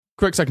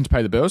quick second to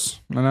pay the bills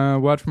and a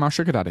word from our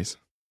sugar daddies.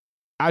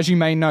 As you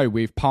may know,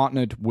 we've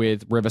partnered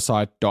with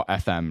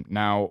Riverside.fm.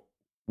 Now,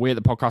 we at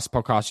the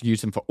podcast use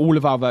them for all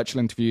of our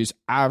virtual interviews,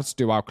 as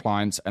do our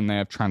clients, and they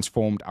have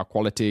transformed our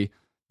quality.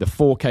 The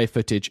 4K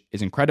footage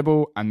is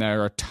incredible, and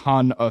there are a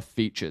ton of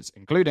features,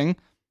 including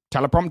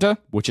teleprompter,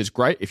 which is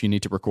great if you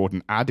need to record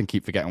an ad and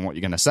keep forgetting what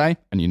you're going to say,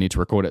 and you need to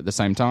record it at the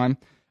same time,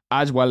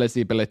 as well as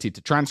the ability to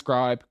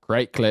transcribe,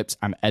 create clips,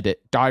 and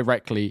edit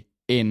directly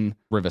in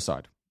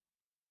Riverside.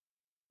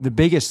 The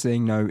biggest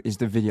thing, though, is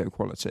the video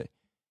quality.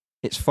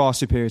 It's far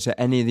superior to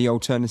any of the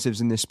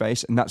alternatives in this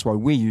space, and that's why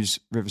we use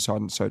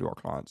Riverside and so do our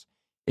clients.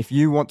 If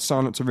you want to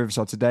sign up to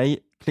Riverside today,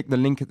 click the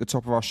link at the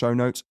top of our show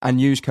notes and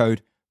use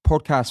code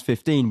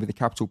podcast15 with a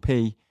capital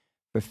P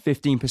for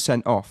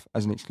 15% off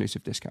as an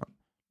exclusive discount.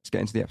 Let's get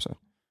into the episode.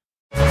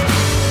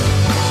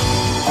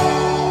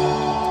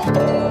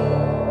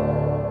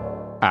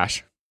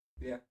 Ash.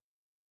 Yeah.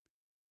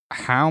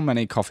 How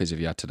many coffees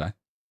have you had today?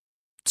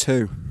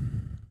 2.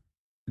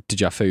 Did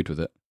you have food with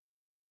it?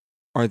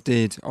 I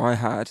did. I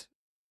had...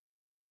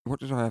 What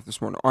did I have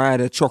this morning? I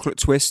had a chocolate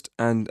twist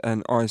and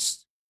an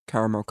iced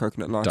caramel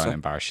coconut latte. Don't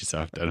embarrass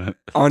yourself, don't it?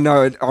 I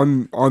know.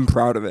 I'm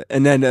proud of it.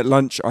 And then at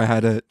lunch, I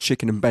had a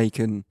chicken and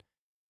bacon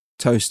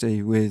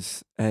toasty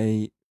with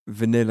a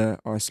vanilla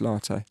iced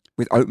latte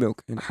with oat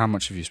milk in it. How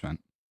much have you spent?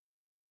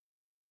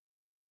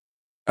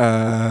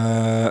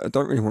 I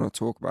don't really want to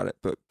talk about it,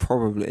 but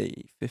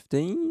probably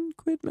 15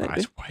 quid maybe.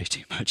 That's way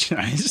too much.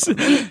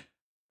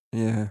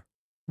 Yeah.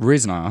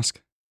 Reason I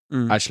ask,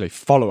 actually,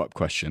 follow-up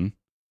question.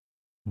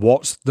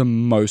 What's the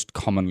most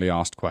commonly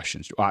asked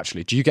questions?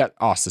 Actually, do you get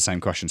asked the same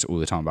questions all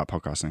the time about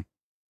podcasting?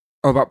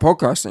 Oh, about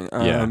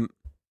podcasting?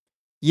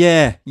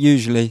 Yeah,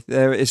 usually.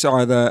 It's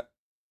either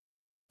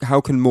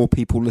how can more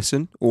people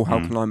listen or how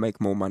can I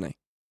make more money?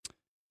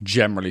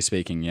 Generally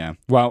speaking, yeah.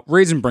 Well,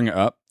 reason bring it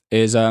up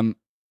is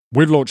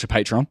we've launched a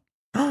Patreon.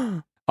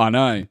 I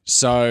know.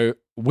 So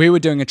we were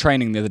doing a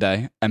training the other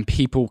day and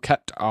people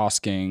kept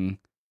asking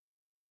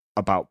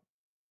about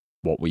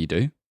what we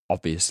do,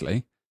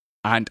 obviously.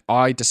 And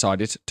I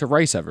decided to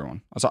race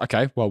everyone. I was like,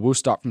 okay, well, we'll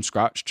start from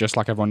scratch. Just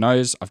like everyone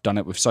knows, I've done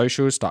it with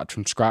socials, started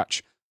from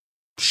scratch,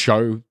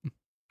 show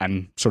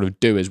and sort of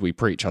do as we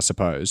preach, I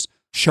suppose.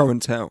 Show and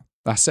tell.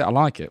 That's it. I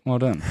like it. Well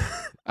done.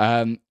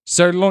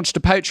 So launched a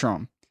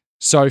Patreon.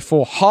 So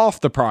for half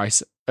the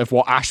price of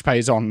what Ash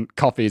pays on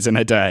coffees in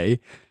a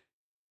day,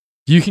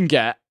 you can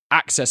get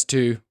access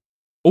to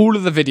all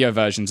of the video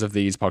versions of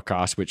these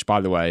podcasts, which, by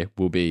the way,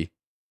 will be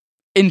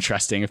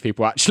interesting if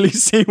people actually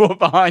see what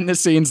behind the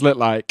scenes look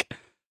like.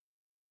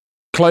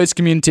 Closed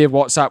community of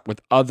WhatsApp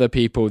with other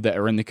people that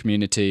are in the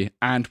community,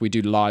 and we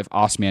do live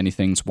Ask Me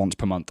Anythings once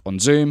per month on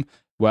Zoom,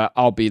 where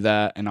I'll be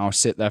there and I'll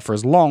sit there for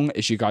as long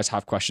as you guys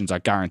have questions. I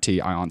guarantee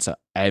I answer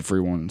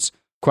everyone's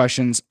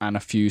questions and a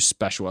few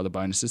special other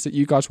bonuses that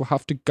you guys will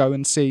have to go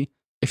and see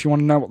if you want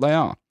to know what they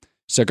are.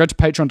 So go to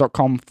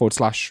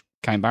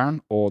patreon.com/Kane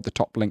Baron or the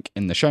top link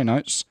in the show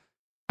notes,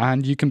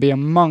 and you can be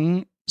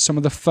among some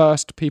of the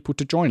first people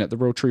to join it, the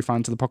real true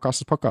fans of the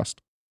Podcasters Podcast.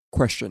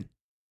 Question.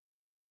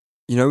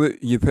 You know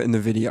what you put in the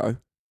video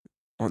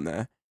on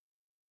there?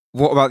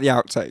 What about the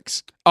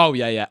outtakes? Oh,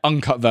 yeah.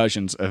 Uncut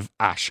versions of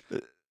Ash.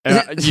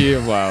 Yeah.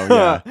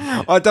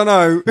 I don't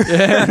know.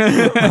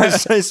 I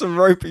say some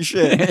ropey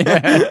shit.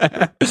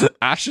 Yeah.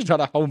 Ash has had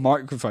a whole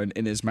microphone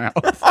in his mouth.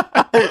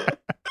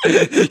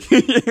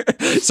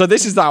 So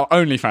this is our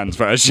OnlyFans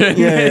version.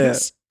 Yeah.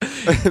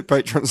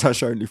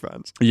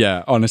 Patreon/OnlyFans.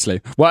 Yeah,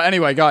 honestly. Well,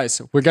 anyway,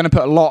 guys, we're going to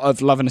put a lot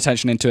of love and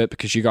attention into it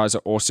because you guys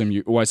are awesome.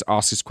 You always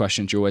ask us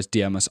questions. You always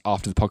DM us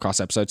after the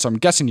podcast episode. So I'm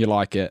guessing you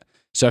like it.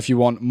 So if you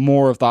want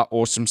more of that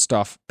awesome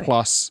stuff,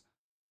 plus,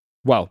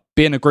 well,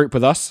 be in a group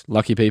with us,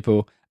 lucky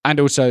people, and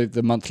also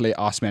the monthly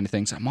Ask Me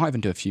Anythings. I might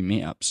even do a few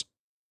meetups.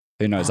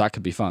 Who knows? That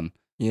could be fun.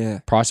 Yeah.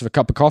 Price of a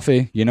cup of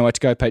coffee. You know where to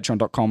go.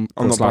 Patreon.com.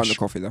 I'm not buying the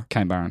coffee, though.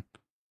 Kane Baron.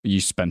 You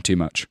spend too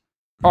much.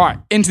 All right,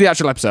 into the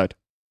actual episode.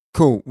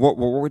 Cool. What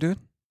are we doing?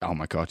 Oh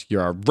my God,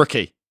 you're a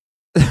rookie.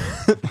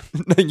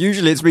 No,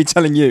 usually it's me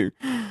telling you.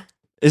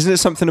 Isn't it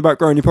something about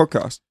growing your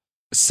podcast?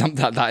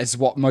 That is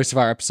what most of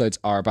our episodes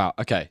are about.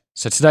 Okay,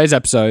 so today's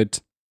episode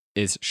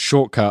is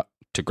shortcut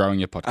to growing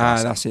your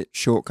podcast. That's it.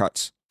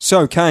 Shortcuts.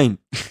 So, Kane,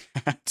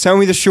 tell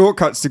me the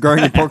shortcuts to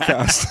growing your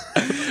podcast.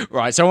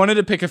 Right, so I wanted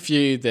to pick a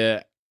few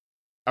that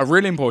are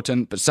really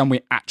important, but some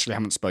we actually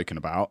haven't spoken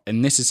about.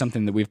 And this is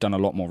something that we've done a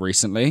lot more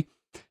recently,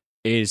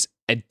 is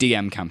a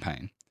DM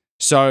campaign.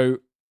 So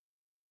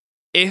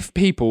if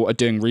people are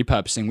doing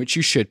repurposing, which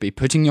you should be,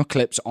 putting your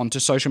clips onto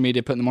social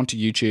media, putting them onto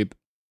YouTube,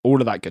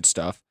 all of that good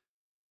stuff,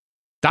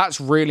 that's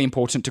really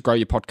important to grow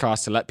your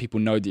podcast, to let people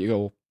know that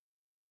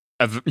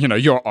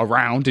you're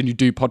around and you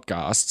do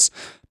podcasts.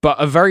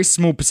 But a very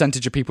small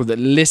percentage of people that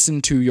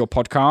listen to your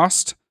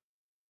podcast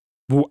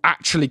will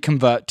actually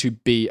convert to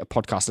be a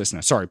podcast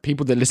listener. Sorry,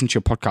 people that listen to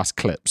your podcast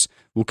clips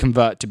will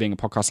convert to being a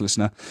podcast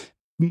listener.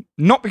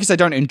 Not because they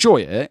don't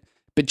enjoy it,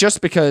 but just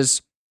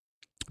because,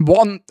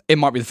 one, it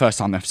might be the first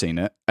time they've seen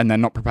it, and they're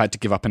not prepared to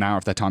give up an hour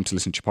of their time to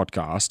listen to your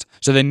podcast.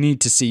 So they need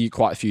to see you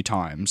quite a few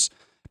times.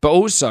 But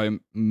also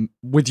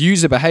with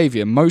user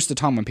behavior, most of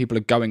the time when people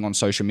are going on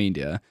social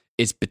media,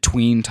 it's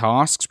between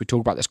tasks. We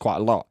talk about this quite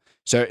a lot.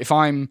 So if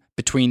I'm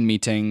between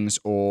meetings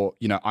or,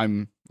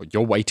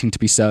 you're waiting to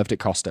be served at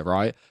Costa,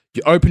 right?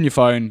 You open your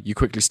phone, you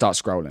quickly start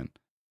scrolling.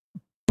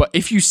 But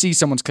if you see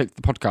someone's clicked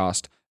the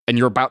podcast and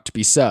you're about to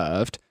be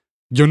served,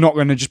 you're not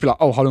going to just be like,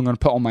 oh, hold on, I'm going to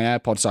put on my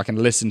AirPods so I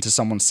can listen to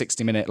someone's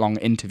 60-minute long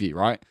interview,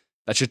 right?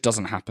 That just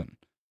doesn't happen.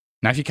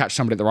 Now, if you catch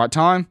somebody at the right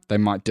time, they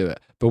might do it.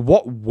 But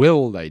what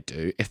will they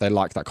do if they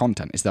like that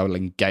content is they'll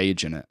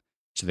engage in it.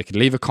 So they could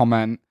leave a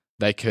comment,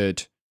 they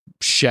could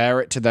share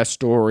it to their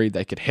story,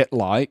 they could hit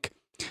like.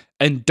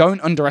 And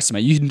don't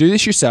underestimate. You can do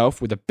this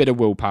yourself with a bit of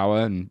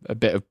willpower and a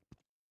bit of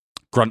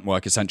grunt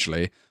work,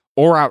 essentially,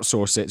 or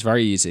outsource it. It's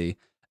very easy.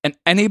 And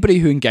anybody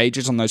who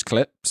engages on those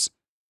clips,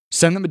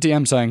 send them a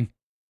DM saying,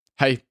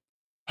 hey,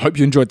 hope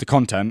you enjoyed the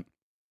content.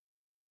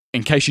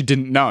 In case you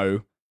didn't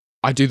know,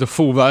 I do the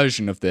full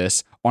version of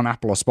this on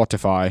Apple or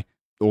Spotify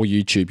or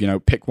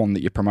YouTube. Pick one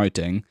that you're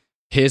promoting.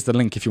 Here's the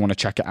link if you want to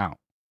check it out.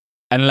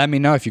 And let me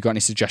know if you've got any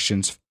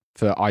suggestions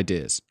for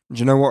ideas. Do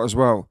you know what as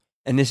well?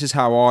 And this is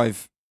how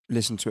I've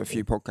listened to a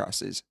few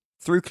podcasts, is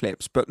through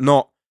clips, but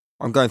not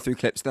I'm going through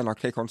clips, then I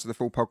click onto the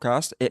full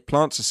podcast. It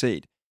plants a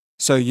seed.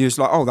 So you're just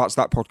like, oh, that's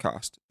that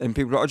podcast. And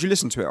people are like, oh, did you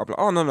listen to it? I'll be like,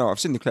 oh, no, I've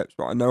seen the clips,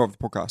 but I know of the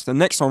podcast. And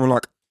next time I'm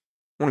like,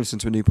 I want to listen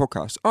to a new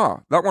podcast.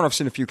 That one I've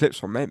seen a few clips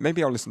from.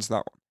 Maybe I'll listen to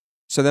that one.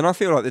 So then I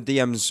feel like the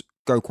DMs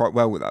go quite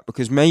well with that,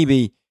 because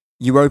maybe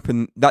you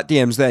open that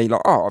DM's there, you're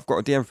like, oh, I've got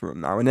a DM from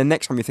them now. And then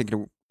next time you're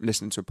thinking of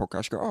listening to a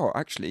podcast, you go, oh,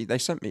 actually, they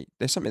sent me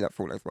that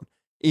full length one.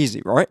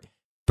 Easy, right?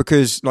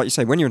 Because like you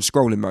say, when you're in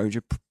scrolling mode,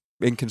 you're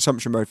in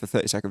consumption mode for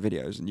 30-second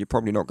videos, and you're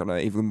probably not going to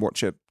even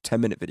watch a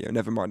 10-minute video,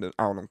 never mind an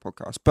hour-long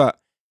podcast. But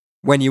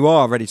when you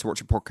are ready to watch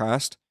a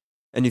podcast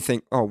and you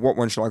think, oh, what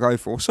one should I go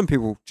for? Some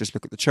people just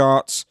look at the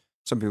charts.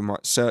 Some people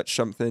might search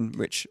something,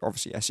 which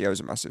obviously SEO is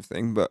a massive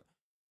thing, but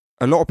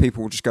a lot of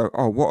people will just go,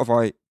 oh, what have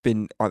I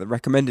been either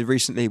recommended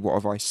recently? What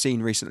have I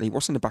seen recently?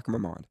 What's in the back of my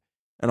mind?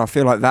 And I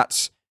feel like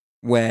that's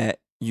where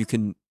you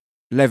can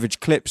leverage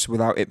clips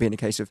without it being a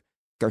case of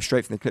go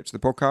straight from the clip to the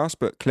podcast,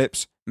 but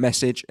clips,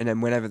 message, and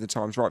then whenever the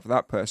time's right for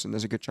that person,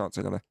 there's a good chance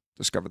they're going to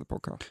discover the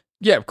podcast.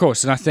 Yeah, of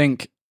course. And I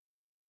think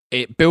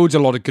it builds a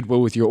lot of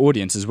goodwill with your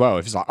audience as well.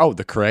 If it's like, oh,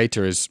 the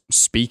creator is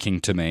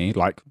speaking to me,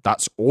 like,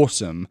 that's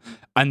awesome.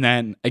 And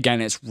then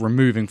again, it's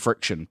removing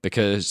friction,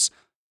 because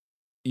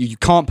you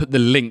can't put the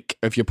link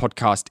of your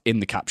podcast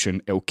in the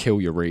caption. It'll kill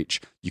your reach.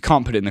 You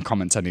can't put it in the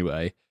comments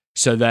anyway.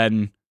 So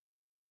then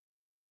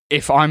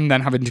if I'm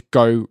then having to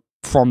go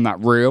from that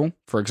reel,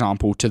 for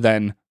example, to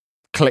then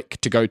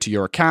click to go to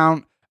your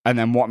account, and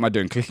then what am I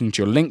doing? Clicking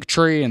to your link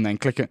tree and then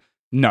clicking.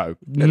 No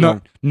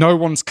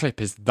one's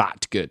clip is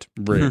that good,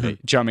 really. Do you know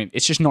what I mean?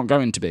 It's just not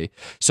going to be.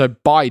 So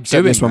by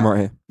doing this one right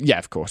here. Yeah,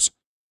 of course.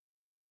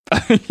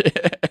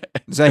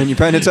 Zane, you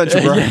paying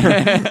attention, bro?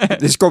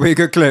 This got to be a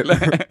good clip.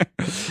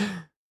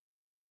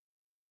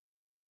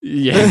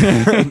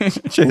 Yeah.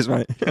 Cheers,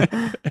 mate.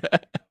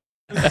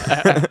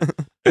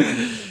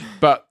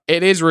 But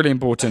it is really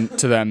important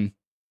to then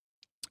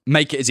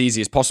make it as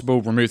easy as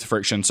possible, remove the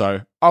friction.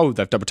 So, oh,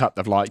 they've double tapped,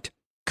 they've liked.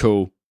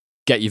 Cool.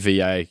 Get your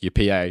VA, your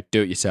PA,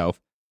 do it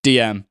yourself.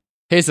 DM,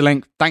 here's the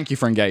link. Thank you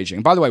for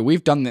engaging. By the way,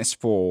 we've done this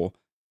for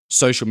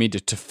social media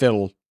to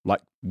fill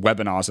like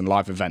webinars and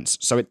live events.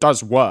 So it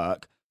does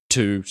work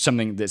to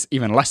something that's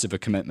even less of a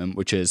commitment,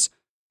 which is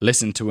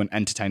listen to an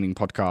entertaining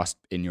podcast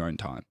in your own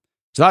time.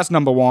 So that's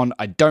number one.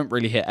 I don't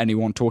really hear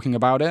anyone talking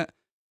about it.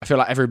 I feel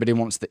like everybody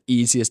wants the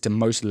easiest and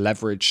most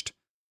leveraged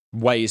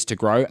ways to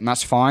grow, and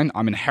that's fine.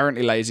 I'm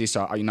inherently lazy,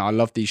 so I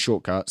love these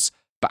shortcuts,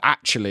 but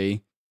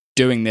actually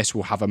doing this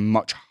will have a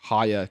much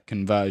higher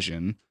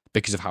conversion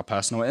because of how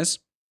personal it is.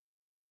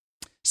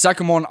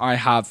 Second one I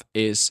have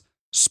is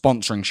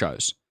sponsoring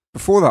shows.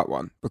 Before that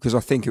one, because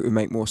I think it would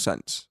make more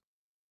sense,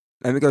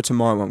 let me go to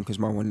my one, because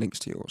my one links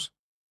to yours.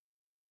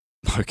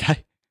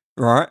 Okay.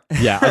 Right?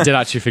 Yeah, I did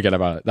actually forget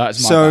about it.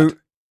 That's my bad.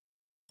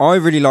 I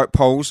really like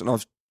polls, and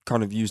I've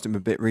kind of used them a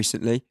bit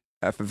recently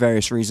for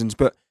various reasons,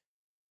 but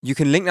you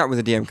can link that with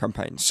a DM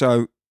campaign.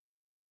 So,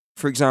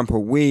 for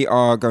example, we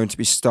are going to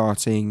be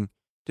doing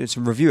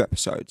some review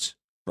episodes,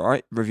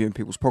 right? Reviewing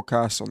people's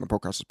podcasts on the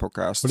Podcasters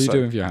Podcast. What are you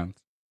doing with your hands?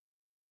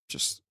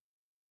 Just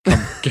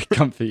get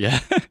comfy, yeah.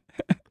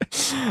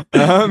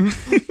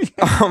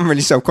 I'm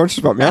really self-conscious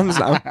about my hands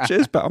now.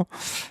 Cheers, pal.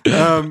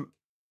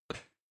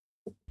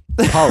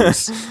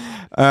 Polls.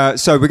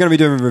 So we're going to be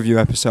doing review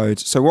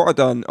episodes. So what I've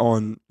done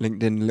on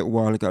LinkedIn a little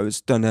while ago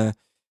is done a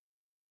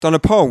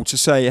poll to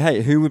say,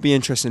 hey, who would be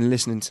interested in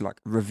listening to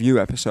like review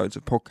episodes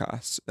of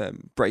podcasts,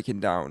 breaking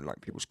down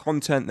like people's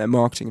content, their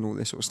marketing, and all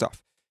this sort of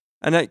stuff.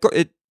 And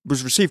it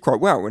was received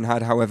quite well and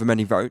had however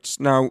many votes.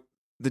 Now,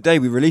 the day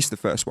we released the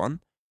first one,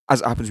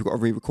 as it happens, we've got to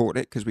re-record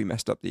it because we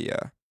messed up the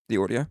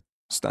audio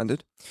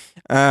standard.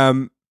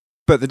 But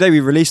the day we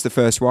released the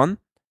first one,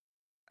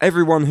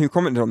 everyone who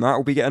commented on that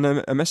will be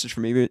getting a message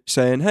from me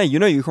saying, hey,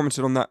 you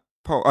commented on that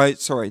poll.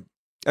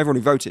 Everyone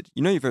who voted,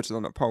 you voted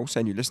on that poll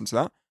saying you listened to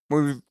that.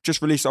 Well, we've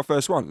just released our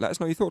first one. Let us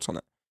know your thoughts on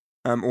it.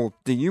 or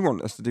do you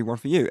want us to do one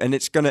for you? And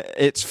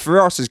it's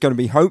for us is going to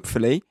be,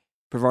 hopefully,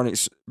 providing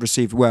it's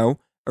received well,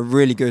 a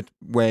really good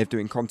way of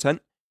doing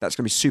content. That's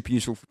going to be super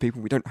useful for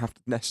people we don't have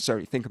to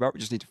necessarily think about. We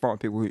just need to find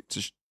people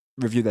to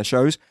review their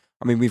shows.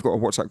 I mean, we've got a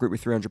WhatsApp group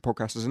with 300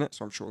 podcasters in it,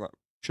 so I'm sure that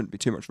shouldn't be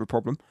too much of a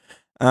problem.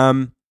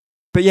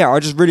 But yeah, I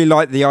just really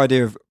like the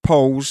idea of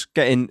polls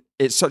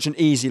it's such an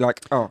easy,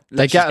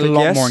 they get a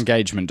lot more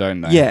engagement,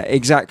 don't they? Yeah,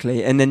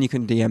 exactly. And then you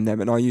can DM them,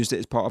 and I used it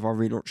as part of our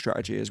relaunch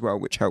strategy as well,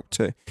 which helped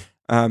too.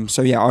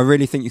 So yeah, I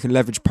really think you can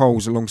leverage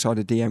polls alongside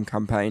a DM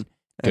campaign.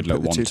 Good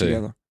little one too.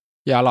 Together.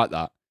 Yeah, I like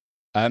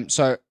that.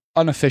 So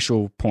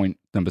unofficial point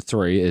number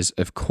 3 is,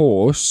 of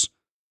course,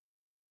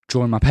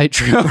 join my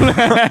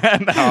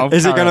Patreon. No,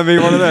 is it going to be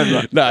one of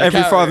them? No,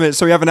 every 5 minutes.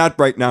 So we have an ad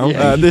break now.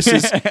 Yeah. This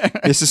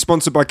is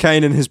sponsored by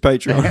Kane and his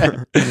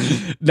Patreon.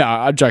 No,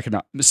 I'm joking.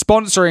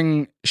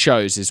 Sponsoring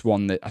shows is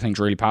one that I think is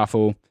really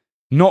powerful.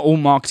 Not all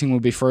marketing will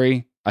be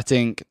free. I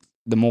think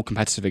the more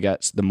competitive it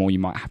gets, the more you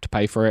might have to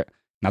pay for it.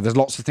 Now, there's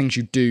lots of things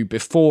you do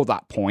before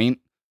that point.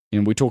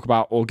 We talk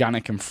about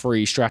organic and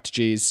free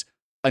strategies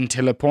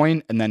until a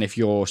point, and then if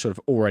you're sort of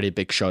already a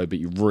big show but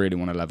you really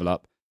want to level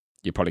up,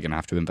 you're probably going to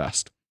have to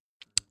invest.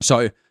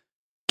 So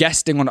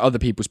guesting on other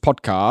people's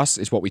podcasts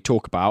is what we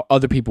talk about.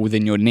 Other people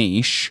within your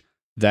niche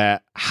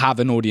that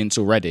have an audience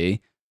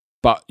already,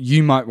 but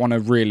you might want to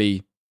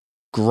really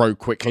grow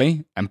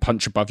quickly and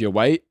punch above your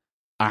weight.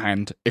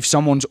 And if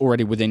someone's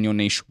already within your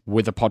niche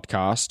with a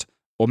podcast,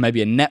 or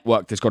maybe a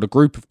network that's got a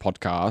group of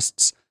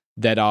podcasts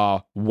that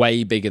are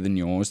way bigger than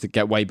yours, that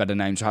get way better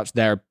names, perhaps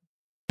they're a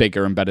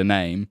bigger and better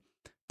name,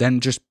 then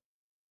just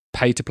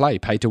pay to play,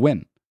 pay to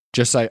win.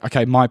 Just say,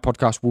 okay, my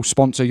podcast will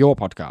sponsor your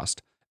podcast.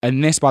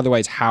 And this, by the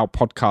way, is how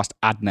podcast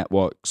ad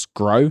networks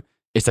grow.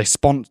 Is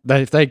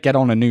if they get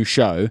on a new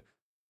show,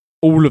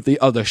 all of the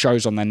other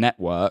shows on their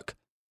network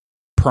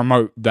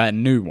promote their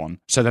new one.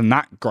 So then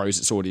that grows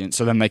its audience.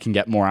 So then they can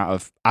get more out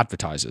of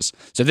advertisers.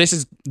 So this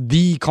is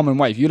the common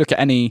way. If you look at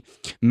any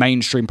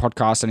mainstream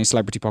podcast, any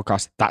celebrity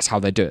podcast, that's how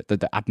they do it.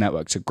 The ad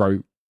networks are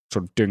sort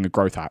of doing a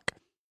growth hack.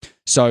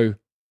 So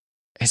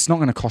it's not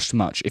going to cost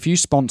much. If you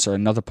sponsor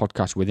another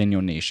podcast within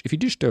your niche, if you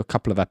just do a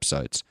couple of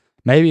episodes,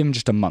 maybe even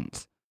just a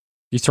month,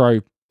 you throw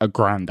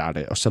 $1,000 at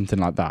it or something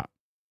like that,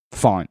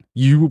 fine.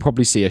 You will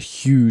probably see a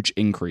huge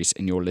increase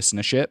in your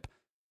listenership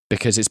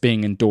because it's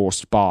being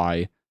endorsed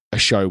by a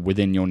show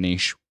within your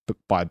niche but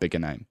by a bigger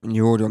name. And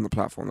you're already on the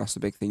platform. That's the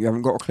big thing. You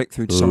haven't got to click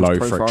through to someone's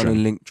profile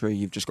and Linktree.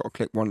 You've just got to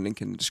click one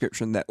link in the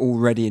description. They're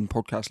already in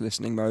podcast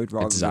listening mode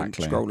rather than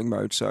scrolling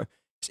mode. So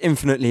it's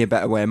infinitely a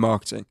better way of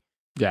marketing.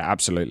 Yeah,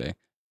 absolutely.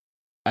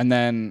 And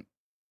then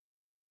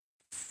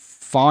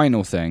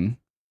final thing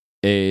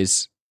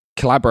is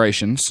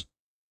collaborations,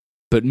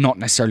 but not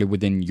necessarily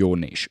within your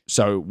niche.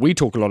 So we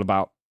talk a lot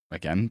about,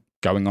 again,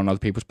 going on other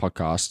people's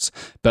podcasts,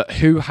 but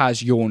who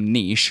has your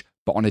niche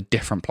but on a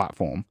different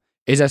platform?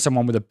 Is there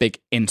someone with a big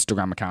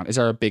Instagram account? Is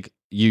there a big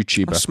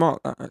YouTuber? That's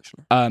smart, that,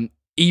 actually.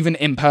 Even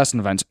in-person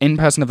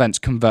events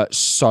convert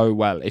so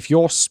well. If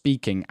you're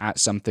speaking at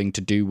something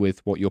to do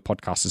with what your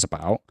podcast is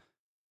about,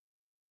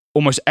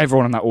 almost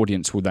everyone in that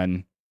audience will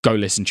then go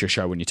listen to your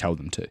show when you tell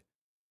them to.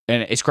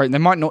 And it's great. They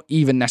might not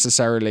even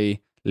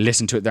necessarily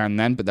listen to it there and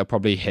then, but they'll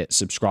probably hit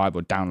subscribe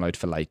or download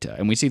for later.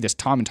 And we see this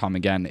time and time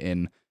again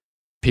in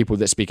people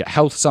that speak at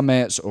health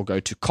summits or go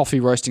to coffee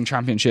roasting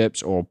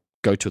championships or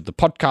go to the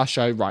podcast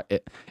show, right?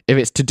 If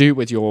it's to do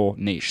with your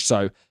niche.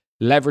 So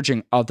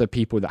leveraging other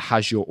people that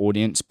has your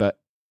audience, but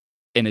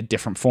in a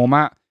different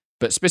format,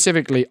 but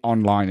specifically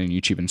online and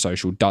YouTube and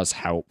social does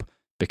help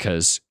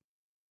because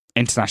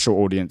international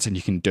audience and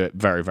you can do it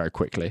very, very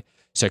quickly.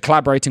 So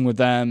collaborating with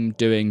them,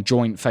 doing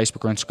joint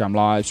Facebook or Instagram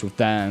lives with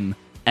them,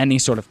 any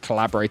sort of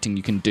collaborating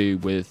you can do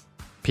with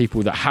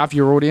people that have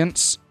your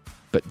audience,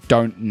 but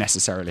don't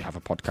necessarily have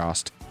a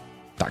podcast,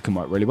 that can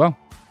work really well.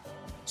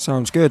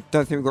 Sounds good.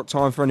 Don't think we've got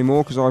time for any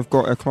more because I've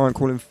got a client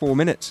call in 4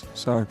 minutes.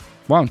 So,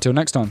 well, until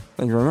next time.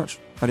 Thank you very much.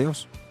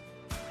 Adios.